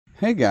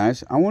Hey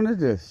guys, I wanted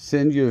to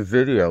send you a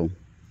video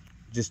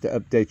just to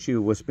update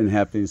you what's been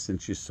happening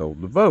since you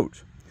sold the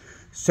boat.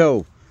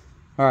 So,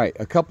 all right,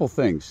 a couple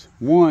things.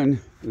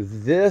 One,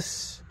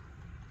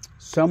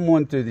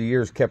 someone through the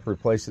years kept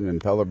replacing the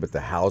impeller, but the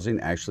housing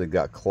actually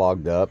got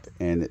clogged up,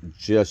 and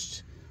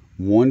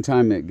one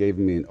time it gave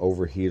me an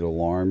overheat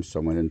alarm, so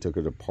I went and took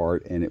it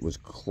apart and it was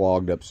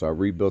clogged up. So I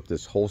rebuilt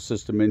this whole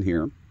system in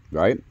here,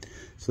 right?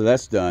 So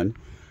that's done.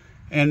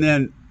 And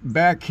then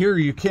back here,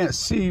 you can't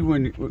see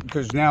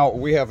because now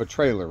we have a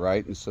trailer,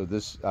 right? And so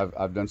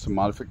I've done some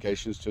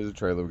modifications to the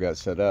trailer. We got it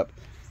set up,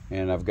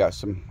 and I've got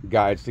some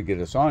guides to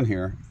get us on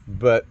here.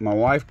 But my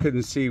wife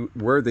couldn't see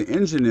where the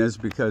engine is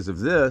because of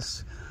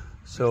this,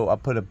 so I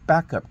put a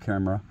backup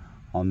camera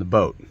on the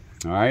boat,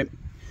 all right?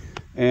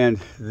 And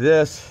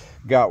this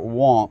got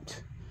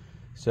womped,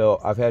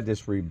 so I've had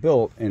this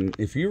rebuilt. And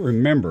if you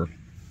remember,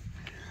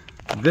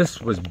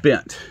 this was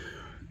bent.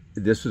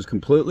 This was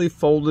completely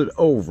folded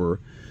over,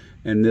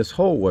 and this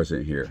hole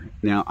wasn't here.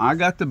 Now, I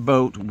got the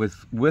boat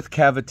with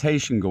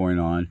cavitation going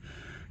on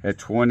at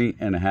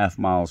 20.5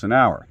 miles an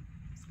hour.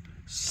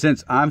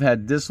 Since I've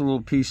had this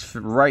little piece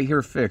right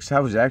here fixed, I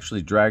was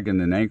actually dragging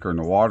an anchor in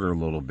the water a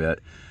little bit.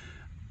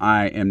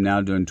 I am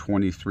now doing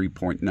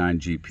 23.9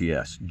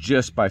 GPS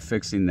just by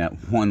fixing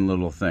that one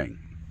little thing.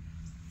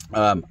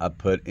 I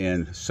put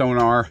in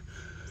sonar.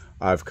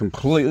 I've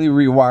completely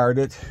rewired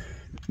it,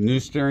 new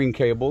steering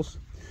cables.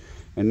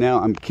 And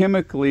now I'm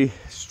chemically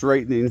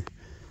straightening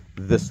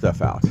this stuff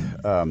out.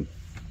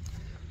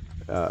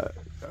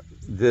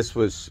 This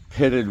was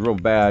pitted real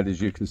bad.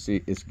 As you can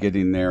see, it's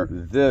getting there.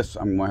 This,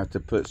 I'm going to have to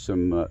put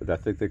some, I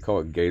think they call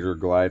it Gator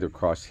Glide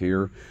across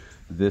here.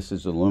 This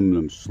is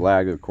aluminum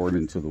slag,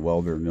 according to the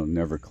welder, and it'll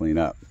never clean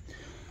up.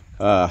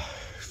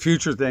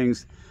 Future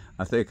things,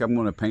 I think I'm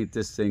going to paint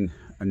this thing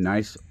a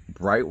nice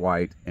bright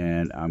white,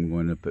 and I'm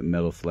going to put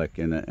metal fleck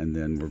in it, and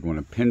then we're going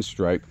to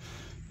pinstripe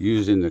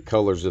using the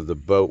colors of the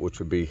boat, which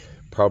would be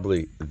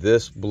probably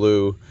this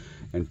blue,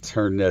 and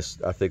turn this,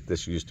 I think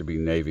this used to be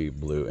navy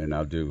blue, and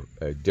I'll do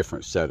a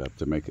different setup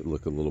to make it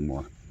look a little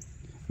more,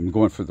 I'm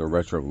going for the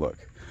retro look.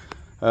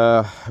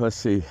 Let's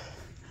see,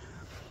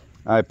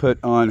 I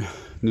put on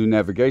new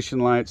navigation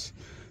lights.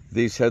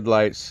 These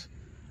headlights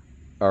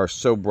are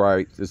so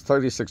bright. It's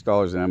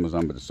 $36 on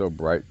Amazon, but it's so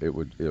bright it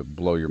would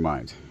blow your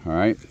mind. All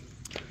right,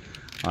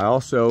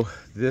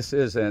 this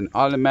is an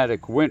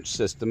automatic winch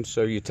system.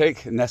 So you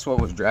take, and that's what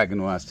was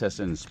dragging when I was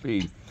testing the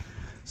speed.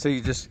 So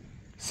you just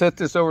set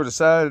this over the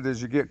side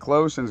as you get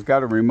close, and it's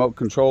got a remote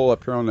control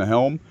up here on the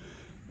helm,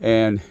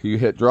 and you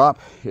hit drop,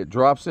 it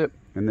drops it,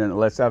 and then it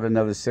lets out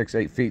another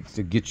 6-8 feet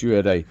to get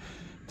you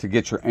to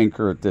get your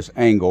anchor at this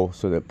angle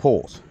so that it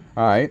pulls.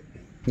 All right,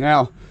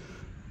 now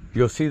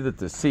you'll see that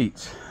the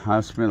seats,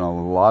 I've spent a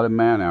lot of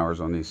man hours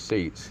on these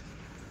seats.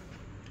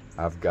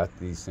 I've got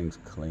these things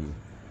clean.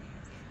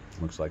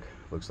 Looks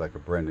like a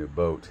brand new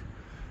boat.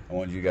 I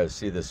wanted you guys to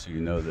see this so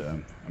you know that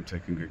I'm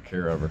taking good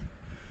care of her.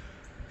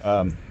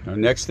 Our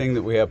next thing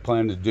that we have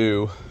planned to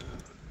do,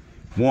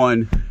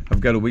 one, I've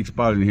got a weak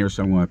spot in here,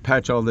 so I'm going to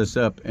patch all this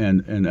up,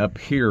 and up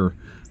here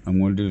I'm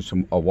going to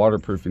do a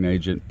waterproofing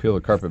agent, peel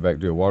the carpet back,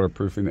 do a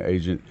waterproofing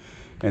agent,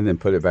 and then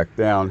put it back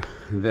down.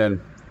 And then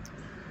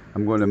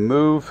I'm going to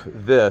move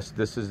this.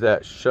 This is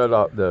that shut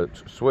off, the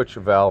switch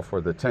valve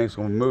for the tanks.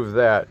 I'm going to move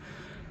that,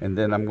 and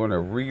then I'm going to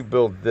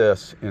rebuild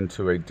this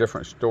into a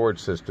different storage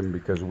system,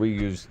 because we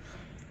use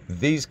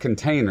these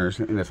containers,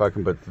 and if I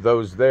can put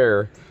those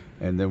there,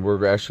 and then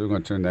we're actually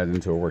going to turn that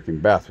into a working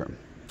bathroom.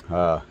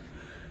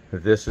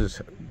 This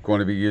is going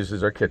to be used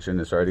as our kitchen.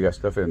 It's already got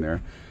stuff in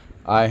there.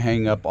 I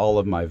hang up all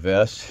of my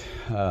vests.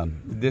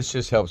 This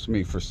just helps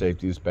me for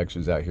safety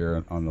inspections out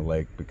here on the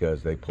lake,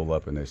 because they pull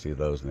up and they see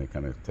those and they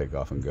kind of take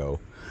off and go.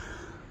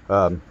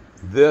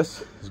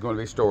 This is going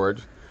to be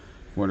storage.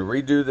 I'm going to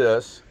redo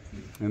this,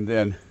 and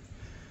then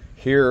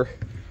here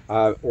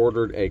I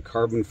ordered a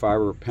carbon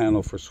fiber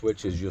panel for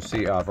switches. You'll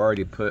see I've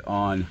already put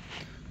on,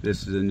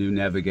 this is a new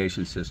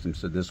navigation system,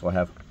 so this will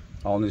have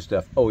all new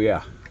stuff. Oh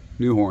yeah,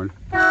 new horn.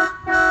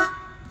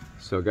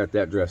 So I got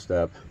that dressed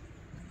up.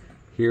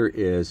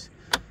 This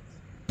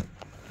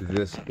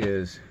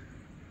is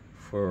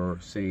for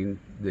seeing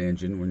the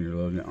engine when you're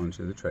loading it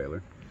onto the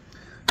trailer.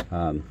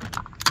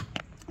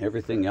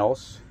 Everything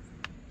else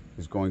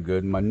is going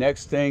good. My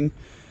next thing,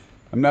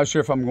 I'm not sure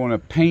if I'm going to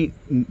paint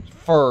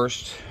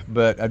first,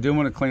 but I do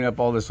want to clean up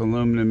all this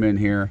aluminum in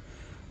here.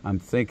 I'm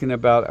thinking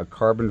about a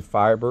carbon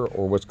fiber,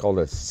 or what's called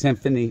a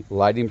symphony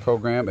lighting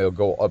program. It'll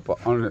go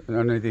up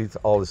underneath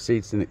all the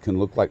seats, and it can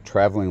look like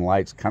traveling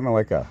lights, kind of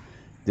like a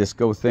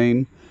disco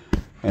theme.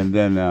 And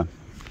then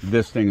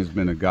this thing has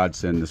been a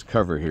godsend, this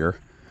cover here.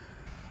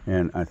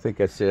 And I think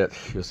that's it.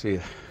 You'll see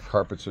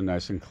carpets are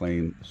nice and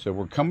clean. So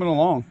we're coming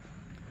along.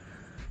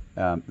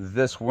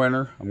 This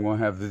winter, I'm going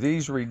to have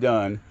these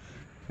redone,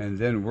 and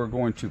then we're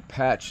going to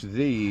patch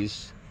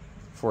these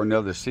for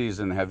another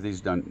season, have these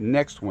done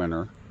next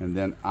winter. And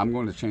then I'm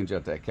going to change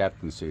out that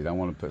captain seat. I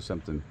want to put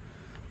something,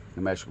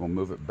 I'm actually going to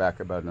move it back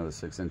about another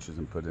 6 inches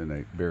and put in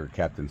a bigger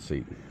captain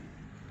seat.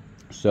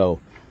 So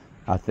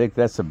I think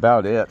that's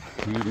about it.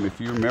 If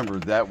you remember,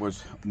 that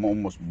was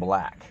almost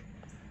black.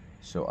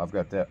 So I've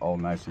got that all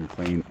nice and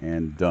clean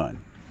and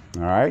done.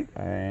 All right,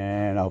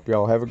 and I hope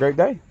y'all have a great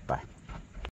day. Bye.